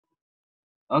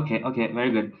Okay,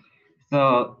 very good.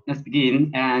 So let's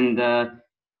begin. And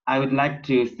I would like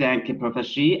to thank Professor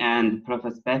Shi and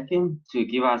Professor Beckin to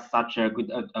give us such a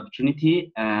good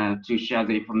opportunity to share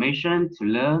the information, to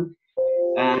learn.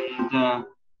 And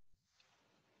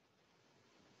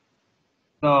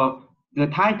so the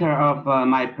title of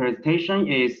my presentation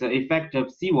is Effect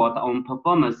of Seawater on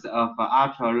Performance of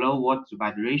Ultra-Low Water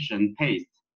Vibration Paste.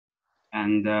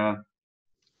 And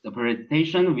the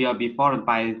presentation will be followed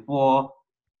by four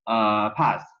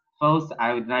parts. First,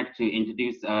 I would like to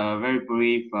introduce a very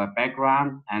brief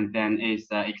background, and then is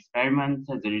experiment,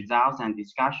 the results and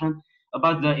discussion.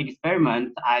 About the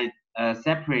experiment, I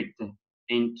separate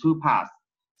in two parts.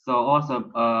 So also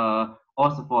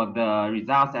for the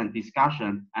results and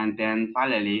discussion, and then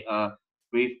finally a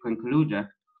brief conclusion.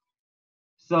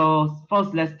 So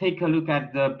first, let's take a look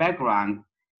at the background.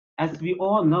 As we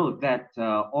all know that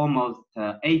almost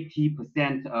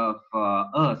 80% of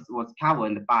Earth was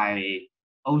covered by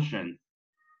ocean,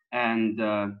 and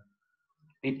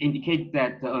it indicates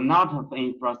that a lot of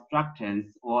infrastructures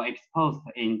were exposed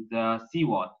in the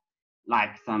seawater,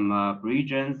 like some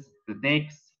bridges, the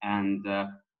decks, and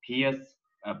piers,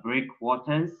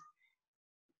 breakwaters.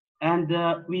 And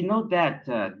we know that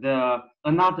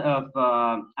a lot of,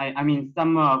 I mean,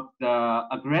 some of the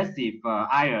aggressive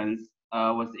ions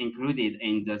was included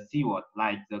in the seawater,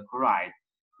 like the chloride,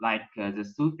 like the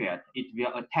sulfate. It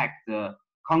will attack the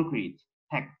concrete,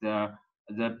 attack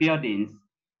the buildings,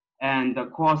 and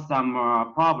cause some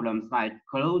problems like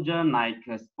corrosion, like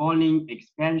spoiling,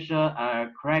 expansion,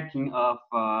 cracking of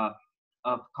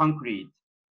concrete.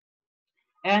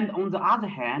 And on the other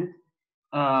hand,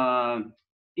 uh,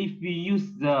 if we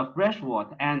use the fresh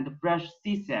water and fresh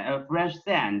fresh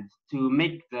sand to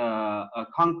make the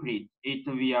concrete, it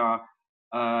will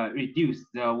reduce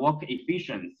the work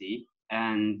efficiency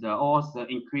and also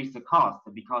increase the cost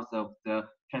because of the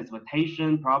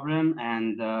transportation problem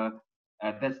and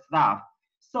that stuff.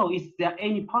 So, Is there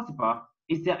any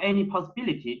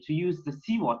possibility to use the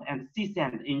seawater and sea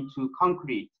sand into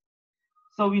concrete?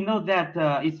 So we know that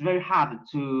it's very hard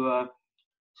to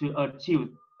achieve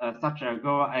such a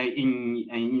goal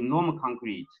in normal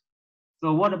concrete.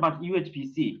 So what about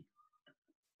UHPC?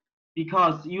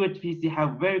 Because UHPC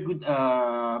have very good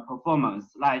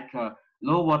performance, like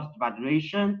low water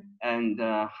vibration and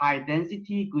high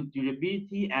density, good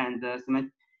durability,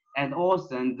 and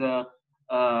also the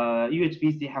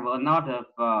UHPC have a lot of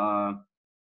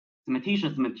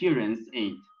cementitious materials in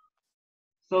it.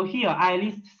 So here I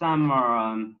list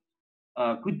some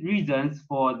good reasons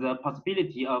for the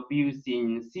possibility of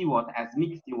using seawater as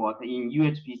mixed water in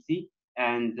UHPC.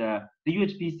 And the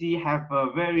UHPC have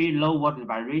a very low water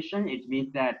vibration. It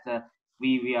means that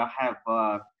we will have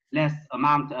less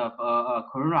amount of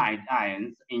chloride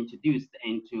ions introduced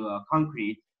into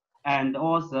concrete. And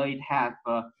also it has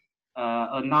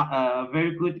a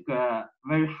very good,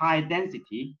 very high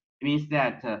density. It means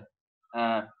that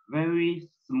very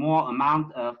small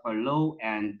amount of low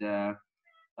and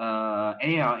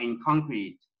air in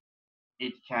concrete,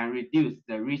 it can reduce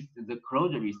the risk, the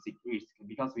corrosion risk,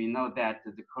 because we know that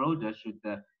the corrosion should,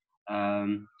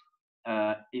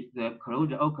 if the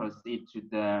corrosion occurs, it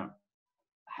should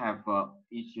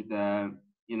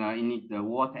it need the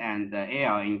water and the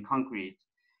air in concrete.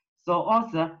 So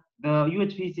also the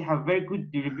UHPC have very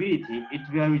good durability. It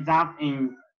will result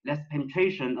in less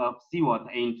penetration of seawater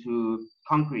into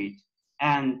concrete,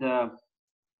 and a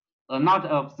lot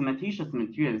of cementitious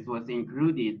materials was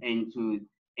included in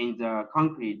the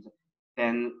concrete.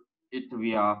 Then it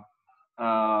will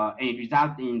it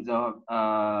result in the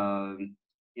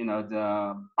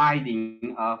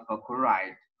binding of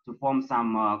chloride to form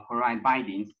some chloride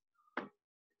bindings.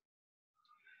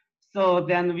 So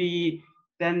then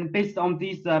based on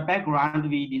this background,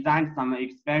 we designed some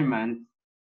experiments.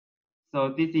 So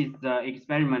this is the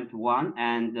experiment one,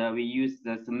 and we use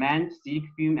the cement, silicon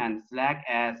fume, and slag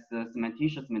as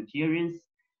cementitious materials,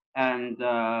 and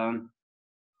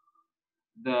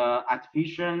the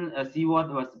artificial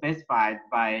seawater was specified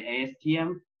by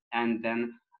ASTM. And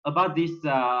then about this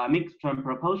mixture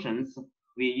proportions,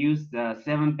 we use the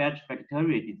 7-batch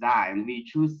factory design. We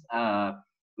choose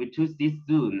this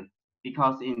zone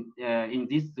because in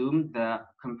this zone the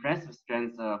compressive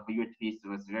strength of UHPC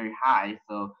was very high.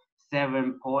 So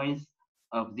 7 points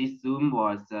of this zone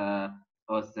was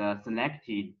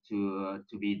selected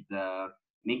to be the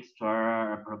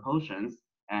mixture proportions.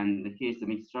 And here's the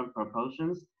mixture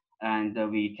proportions. And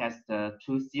we test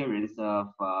 2 series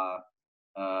of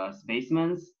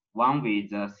specimens, one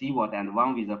with seawater and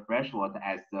one with freshwater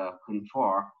as the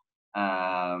control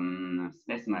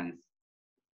specimens.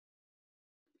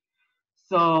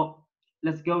 So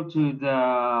let's go to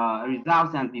the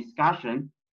results and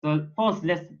discussion. So first,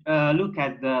 let's look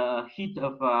at the heat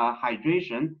of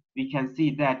hydration. We can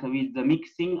see that with the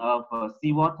mixing of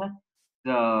seawater,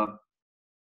 the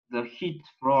the heat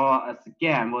flow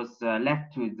scan was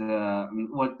left to the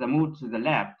was moved to the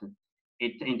left.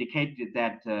 It indicated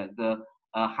that the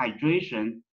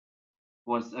hydration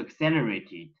was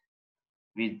accelerated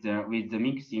with the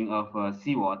mixing of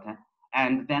seawater,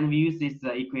 and then we use this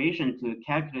equation to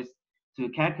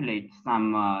calculate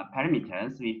some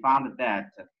parameters. We found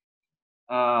that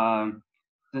uh,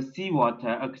 the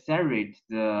seawater accelerates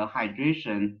the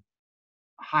hydration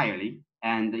highly,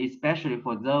 and especially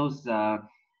for those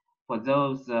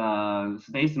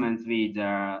specimens with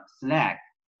slag,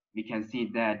 we can see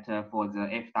that for the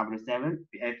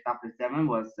FW7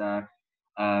 was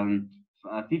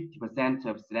 50%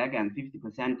 of slag and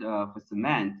 50% of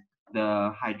cement.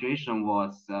 The hydration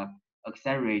was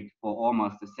accelerated for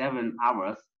almost 7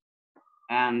 hours,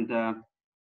 and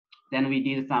then we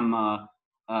did some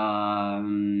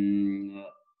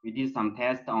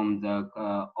tests on the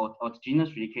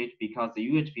autogenous leakage because the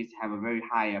UHPC have a very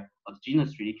high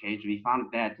autogenous leakage. We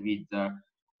found that with the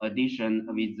with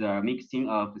the mixing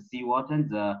of seawater,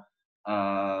 the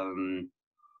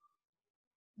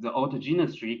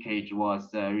autogenous leakage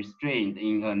was restrained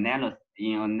in a narrow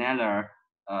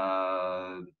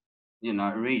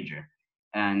region,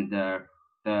 and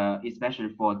especially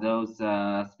for those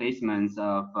specimens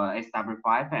of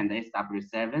SW5 and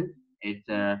SW7, it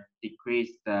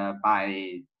decreased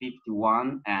by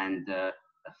 51 and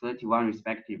 31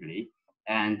 respectively,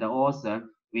 and also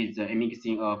with the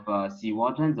mixing of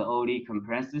seawater, the OD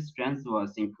compressive strength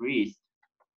was increased.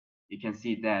 You can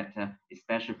see that,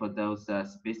 especially for those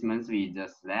specimens with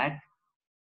slag.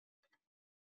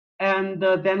 And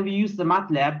then we use the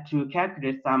MATLAB to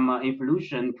calculate some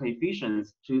evolution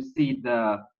coefficients to see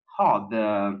how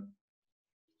the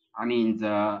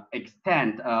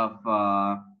extent of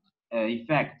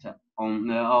effect on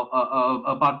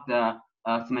about the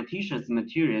cementitious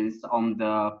materials on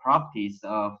the properties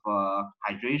of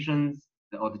hydrations,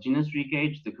 the autogenous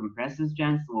leakage, the compressive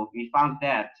strength. We found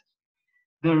that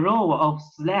the role of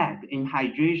slag in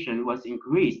hydration was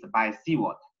increased by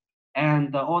seawater,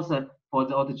 and also for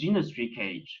the autogenous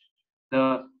leakage,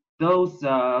 those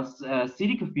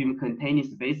silica film containing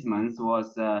specimens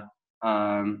was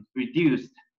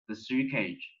reduced. The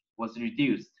leakage was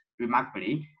reduced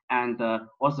remarkably, and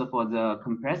also for the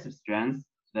compressive strength,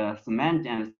 the cement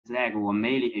and slag were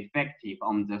mainly effective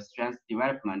on the strength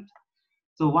development.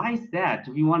 So why is that?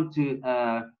 We wanted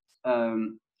to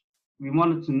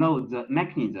know the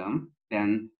mechanism.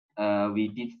 Then we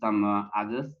did some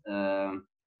other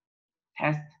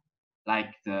tests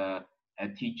like the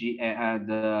TG,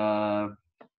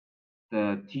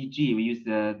 the TG. We use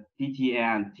the DTA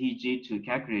and TG to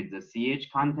calculate the CH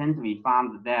content. We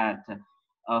found that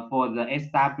for the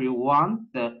SW1,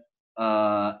 the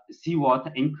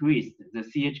seawater increased the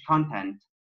CH content,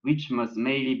 which was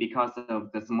mainly because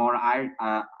of the small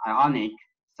ionic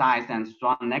size and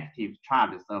strong negative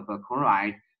charges of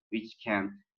chloride, which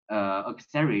can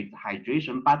accelerate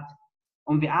hydration. But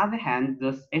on the other hand,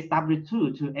 the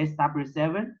SW2 to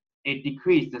SW7, it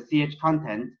decreased the CH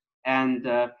content, and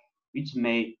which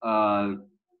may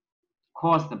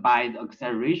caused by the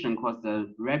acceleration, cause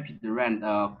the rapid run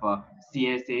of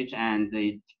CSH, and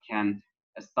it can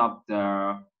stop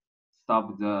the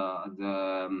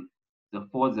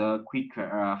further quicker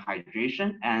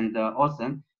hydration, and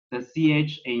also the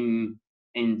CH in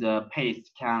the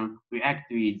paste can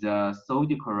react with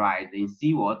sodium chloride in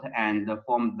seawater and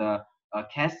form the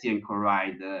calcium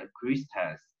chloride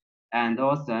crystals, and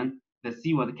also the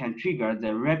seawater can trigger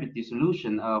the rapid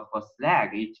dissolution of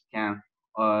slag. It can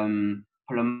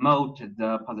promote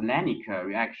the pozzolanic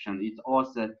reaction. It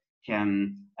also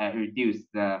can reduce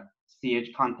the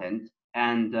CH content,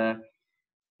 and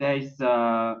there is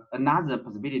another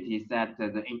possibility is that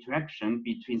the interaction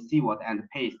between seawater and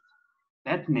paste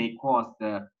that may cause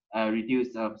the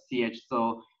reduce of CH.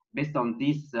 So based on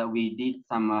this, we did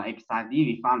some XRD.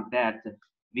 We found that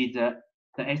with the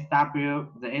SW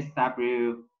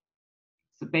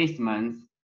specimens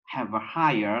have a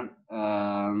higher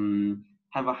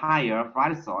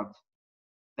fire salt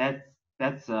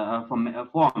that's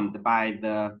formed by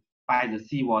the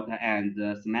seawater and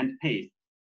the cement paste,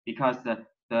 because the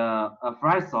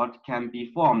fire salt can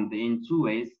be formed in two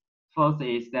ways. First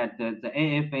is that the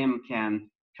AFM can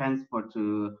transfer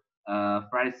to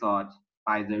fire salt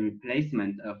by the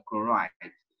replacement of chloride,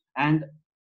 and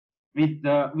with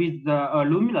the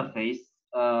alumina phase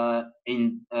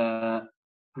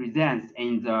presence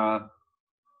in the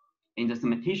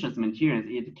cementitious materials,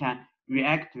 it can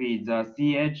react with the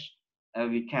CH.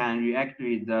 We can react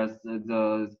with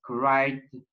the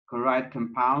chloride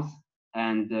compounds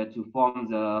and to form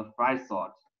the fry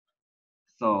salt.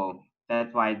 So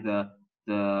that's why the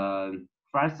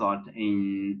fry salt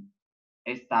in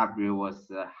SW was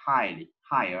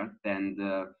higher than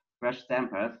the fresh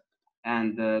samples.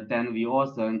 And then we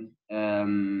also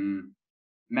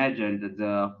measured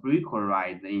the free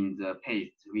chloride in the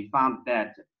paste. We found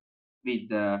that with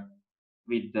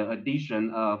the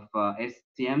addition of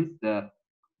SCMs,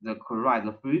 the chloride,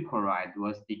 the free chloride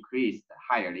was decreased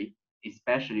highly,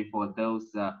 especially for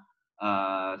those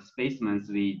specimens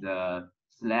with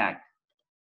slag.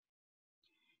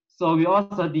 So we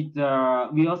also did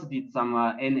some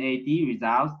NAD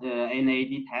results,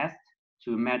 NAD test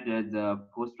to measure the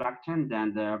post structure and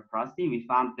the porosity. We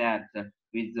found that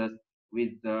with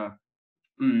the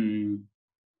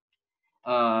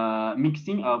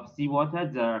mixing of seawater,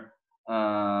 the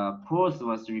pores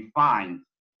was refined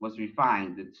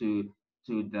to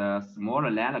the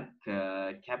smaller lilac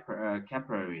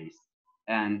capillaries,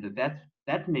 and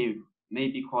that may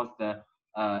be caused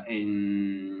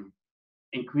in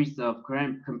increase of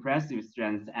compressive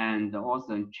strength and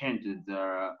also change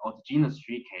the autogenous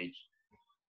shrinkage.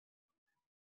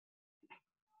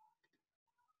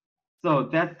 So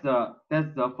that's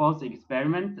the first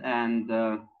experiment, and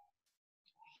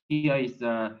here is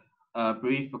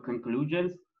brief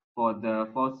conclusions for the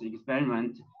first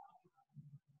experiment.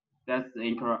 That's the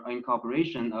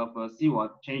incorporation of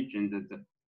seawater changing the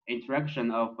interaction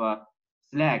of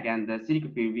slag and the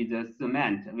silicate with the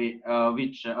cement,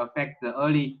 which affect the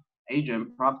early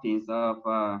agent properties of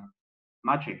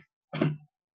matrix.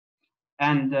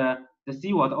 And the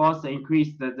seawater also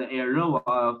increased the role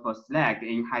of slag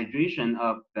in hydration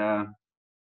of the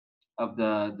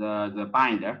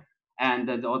binder, and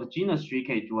the autogenous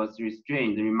shrinkage was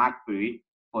restrained remarkably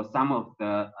for some of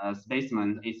the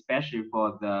specimens, especially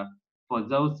for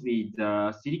those with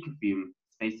silicate film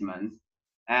specimens.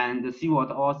 And the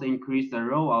seawater also increased the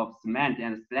role of cement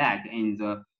and slag in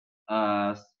the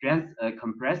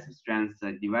compressive strength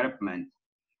development.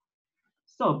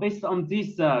 So based on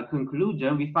this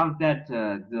conclusion, we found that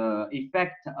the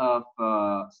effect of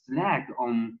slag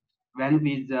on when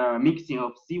with the mixing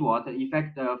of seawater,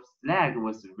 effect of slag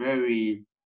was very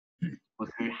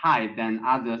high than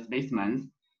other specimens.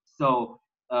 So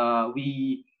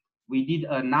we did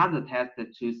another test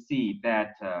to see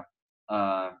that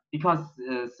because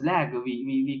slag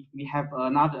we have a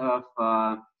lot of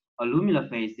alumina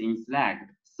phase in slag.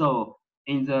 So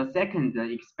in the second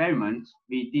experiment,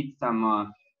 we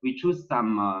choose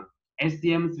some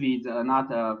SCMs with a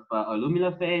lot of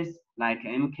alumina phase like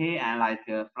MK and like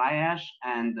fly ash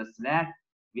and the slag.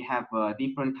 We have a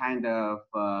different kind of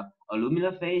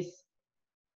alumina phase,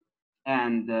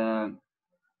 and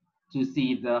to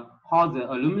see how the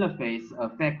alumina phase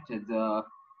affect the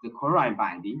chloride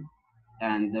binding,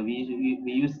 and we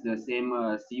use the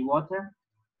same seawater.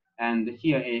 And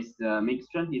here is the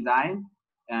mixture design,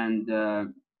 and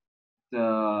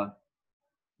the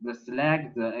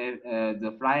slag,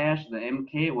 the fly ash, the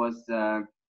MK was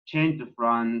changed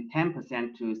from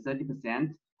 10% to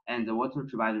 30%, and the water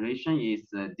turbidation is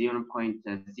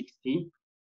 0.60.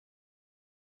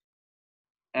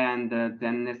 And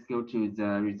then let's go to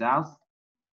the results.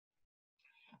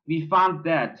 We found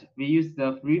that we used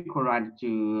the free chloride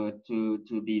to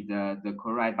be the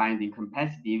chloride binding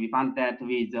capacity. We found that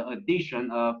with the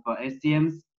addition of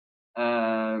SCMs,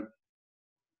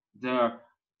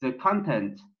 the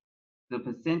content, the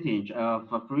percentage of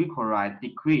free chloride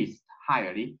decreased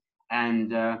highly,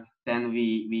 and then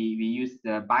we use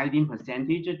the binding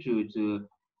percentage to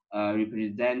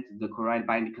represent the chloride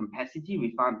binding capacity.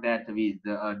 We found that with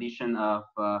the addition of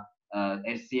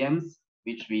SCMs,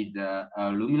 which with the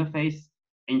alumina phase,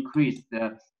 increased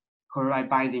the chloride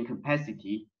binding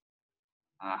capacity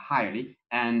highly,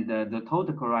 and the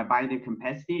total chloride binding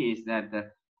capacity is that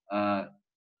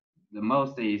the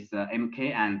most is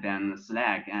MK and then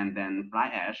slag and then fly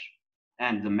ash,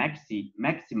 and the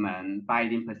maximum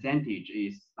binding percentage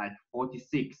is like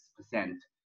 46%,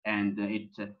 and it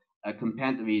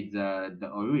compared with the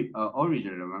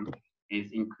original one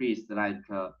is increased like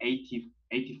 85%.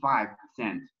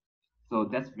 So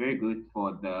that's very good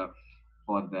for the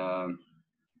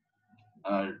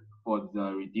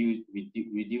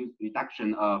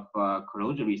reduction of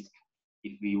corrosion risk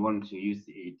if we want to use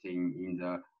it in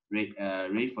the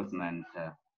reinforcement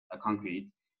concrete.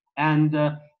 And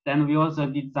then we also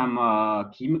did some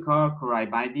chemical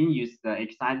chloride binding, used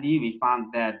XID. We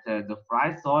found that the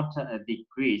fry salt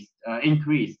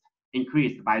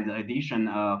increased by the addition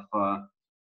of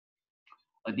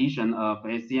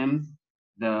SCMs.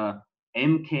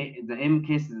 the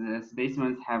MK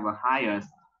specimens have a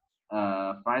highest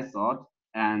fly salt,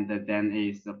 and then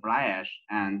is fly ash,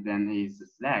 and then is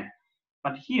slag.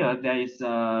 But here there is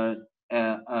a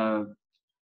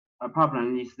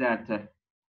problem is that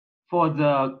for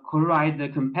the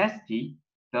chloride capacity,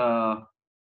 the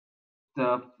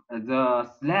the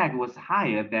slag was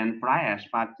higher than fly ash,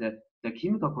 but the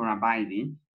chemical chloride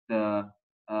binding, the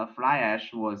fly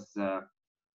ash was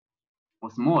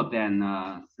more than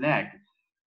slag.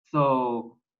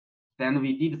 So then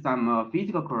we did some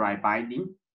physical chloride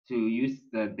binding to use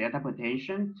the data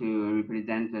potential to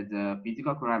represent the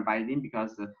physical chloride binding,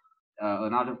 because a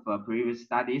lot of previous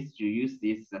studies to use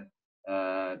this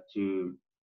to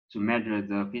measure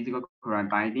the physical chloride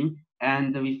binding,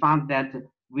 and we found that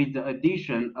with the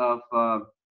addition of I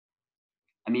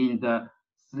mean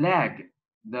slag,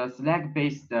 the slag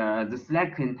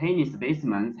containing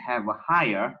specimens have a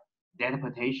higher data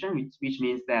potential, which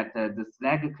means that the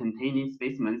slag containing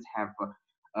specimens have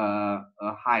a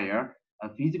higher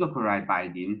physical chloride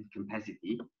binding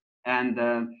capacity. And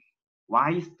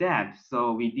why is that?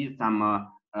 So we did some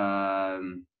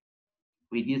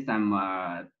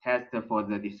test for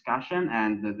the discussion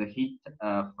and the heat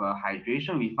of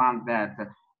hydration. We found that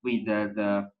with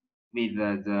the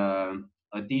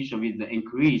addition, with the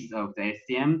increase of the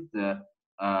SCM,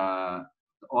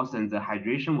 also the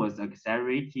hydration was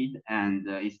accelerated, and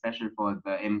especially for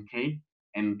the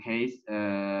MKs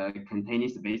containing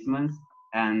specimens,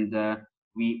 and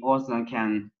we also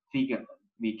can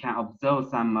observe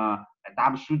some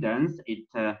double students. It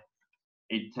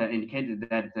indicated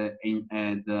that the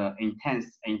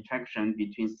intense interaction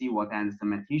between seawater and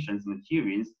cementitious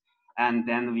materials. And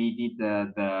then we did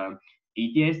the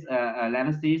EDS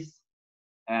analysis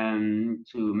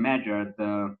to measure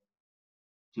the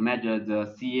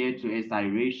CA to SI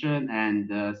ration and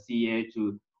the CA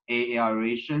to AA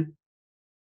ration.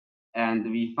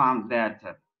 And we found that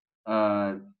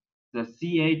the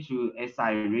CA to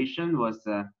SI ration was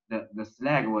the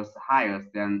slag was higher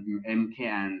than MK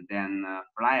and then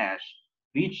fly ash,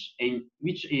 which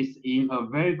is in a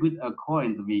very good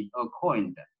accord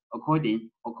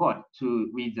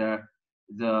to with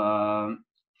the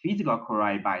physical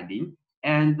chloride binding.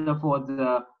 And for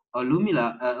the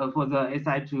alumina for the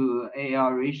Si to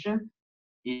Al ration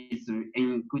is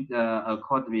in good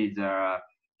accord with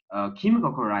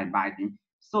chemical chloride binding.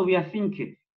 So we are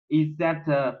thinking is that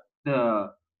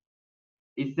the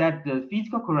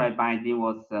physical chloride binding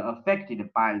was affected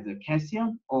by the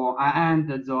calcium, or and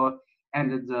the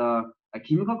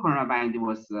chemical chloride binding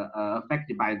was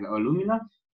affected by the alumina.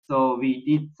 So we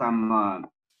did some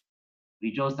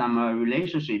we drew some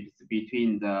relationships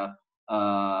between the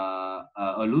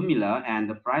alumina and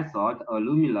the fly salt,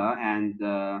 alumina and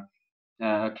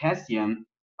calcium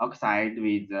oxide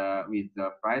with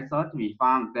the fly salt. We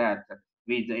found that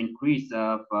with the increase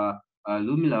of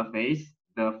alumina phase,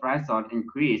 the fly salt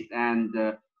increased, and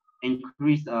the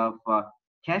increase of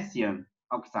calcium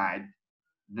oxide,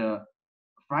 the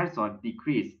fly salt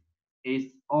decreased.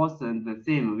 Is also the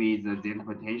same with the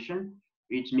deportation,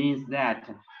 which means that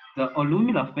the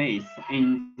alumina phase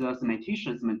in the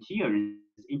cementitious materials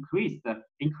increased the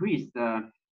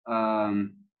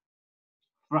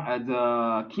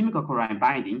chemical chloride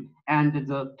binding, and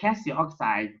the calcium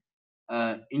oxide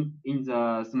in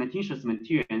the cementitious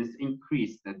materials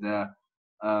increased the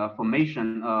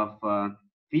formation of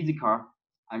physical,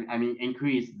 I mean,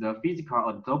 increase the physical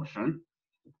adsorption.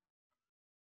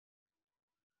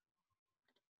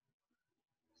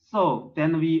 So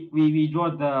then we draw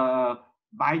the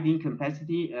binding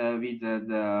capacity with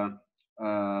the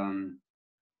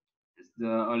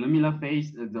alumina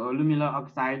phase, the alumina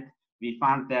oxide. We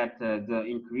found that the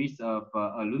increase of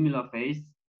alumina phase,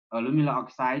 alumina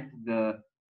oxide, the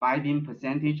binding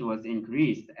percentage was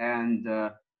increased, and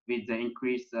with the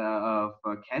increase of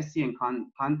calcium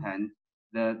content,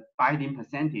 the binding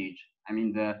percentage, I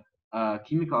mean the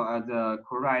the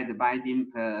chloride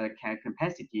binding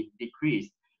capacity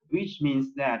decreased, which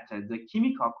means that the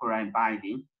chemical chloride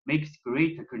binding makes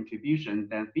greater contribution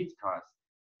than physicals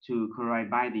to chloride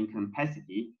binding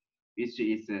capacity, which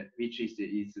is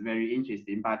very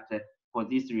interesting. But for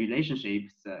these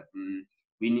relationships,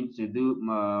 we need to do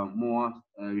more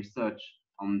research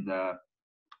on the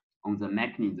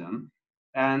mechanism.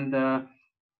 And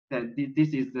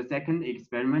this is the second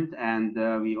experiment, and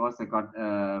we also got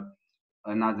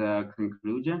another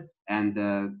conclusion. And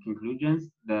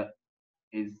conclusions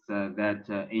is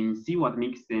that in seawater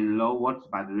mixed in low water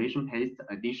saturation paste,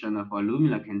 addition of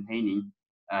alumina containing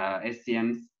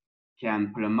SCMs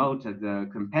can promote the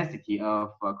capacity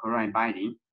of chloride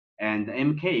binding, and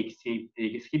MK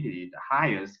exhibited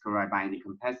highest chloride binding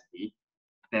capacity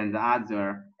than the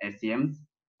other SEMs,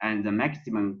 and the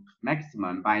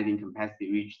maximum binding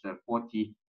capacity reached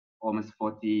 40, almost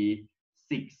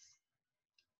 46.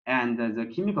 And the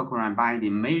chemical chloride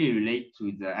binding mainly relate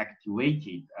to the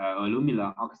activated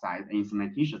aluminum oxide in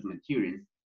cementitious materials,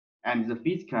 and the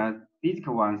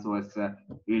physical ones was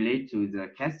related to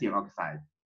the calcium oxide.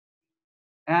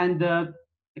 And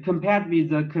compared with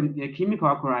the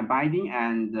chemical chloride binding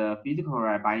and physical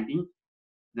chloride binding,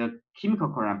 the chemical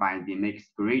chloride binding makes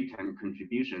greater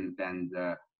contribution than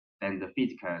the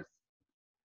physicals.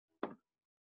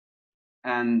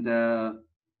 And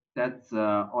that's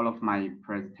all of my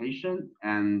presentation.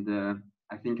 And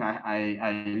I think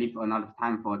I leave enough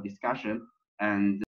time for discussion. And